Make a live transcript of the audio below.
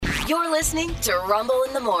You're listening to Rumble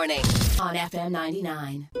in the Morning on FM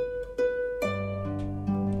 99.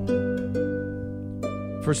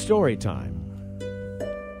 For story time.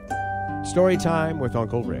 Story time with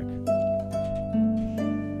Uncle Rick.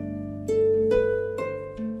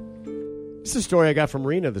 This is a story I got from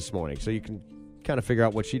Rena this morning, so you can kind of figure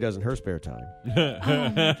out what she does in her spare time. Oh,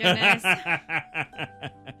 my goodness.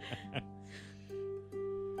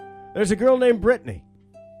 There's a girl named Brittany.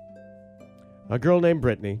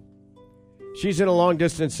 She's in a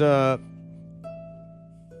long-distance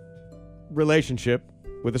relationship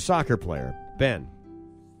with a soccer player, Ben.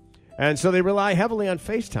 And so they rely heavily on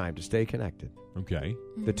FaceTime to stay connected. Okay.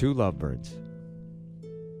 The two lovebirds.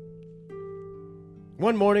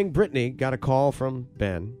 One morning, Brittany got a call from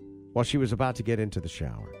Ben while she was about to get into the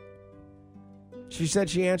shower. She said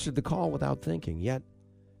she answered the call without thinking, yet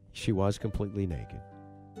she was completely naked.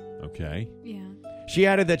 Okay. Yeah. She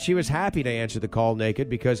added that she was happy to answer the call naked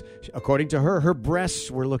because, according to her, her breasts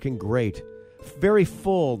were looking great, very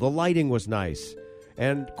full, the lighting was nice,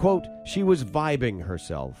 and, quote, she was vibing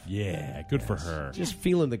herself. Yeah, good for her. Just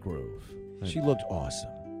feeling the groove. She looked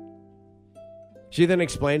awesome. She then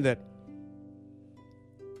explained that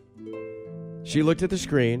she looked at the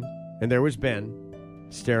screen, and there was Ben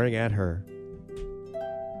staring at her.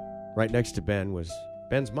 Right next to Ben was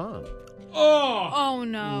Ben's mom. Oh,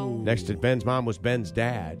 no. Next to Ben's mom was Ben's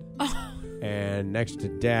dad. And next to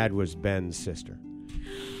Dad was Ben's sister.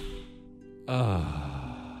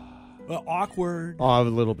 Awkward. Oh, a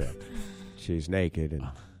little bit. She's naked and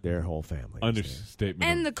their whole family. Understatement.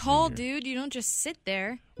 And the call, dude, you don't just sit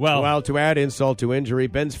there. Well, to add insult to injury,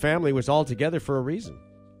 Ben's family was all together for a reason.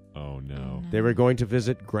 Oh, no. They were going to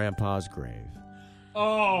visit Grandpa's grave.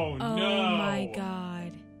 Oh, Oh, no. my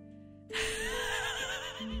God.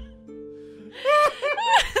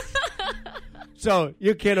 So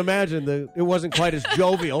you can't imagine it wasn't quite as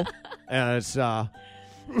jovial as some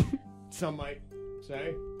might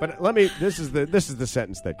say. But this is the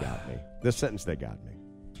sentence that got me. The sentence that got me.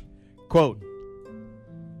 Quote,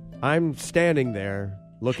 I'm standing there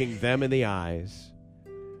looking them in the eyes.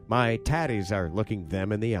 My tatties are looking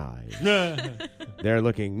them in the eyes. They're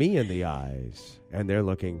looking me in the eyes. And they're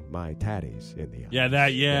looking my tatties in the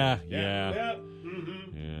eyes. Yeah.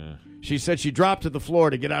 Mm-hmm. Yeah. She said she dropped to the floor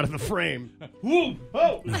to get out of the frame. Whoa!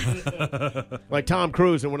 Oh! Like Tom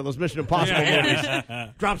Cruise in one of those Mission Impossible movies.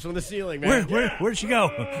 Drops from the ceiling, man. Where'd she go?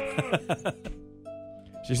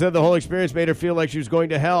 She said the whole experience made her feel like she was going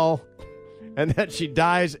to hell and that she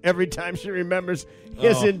dies every time she remembers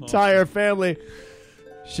his entire family.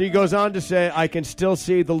 She goes on to say, I can still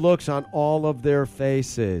see the looks on all of their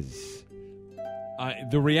faces.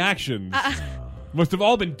 The reactions must have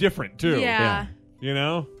all been different, too. Yeah. You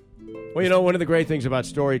know? Well, one of the great things about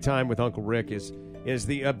story time with Uncle Rick is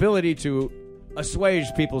the ability to assuage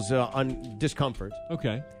people's discomfort.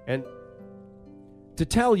 Okay. And to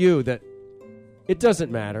tell you that it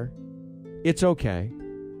doesn't matter. It's okay.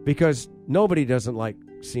 Because nobody doesn't like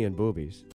seeing boobies.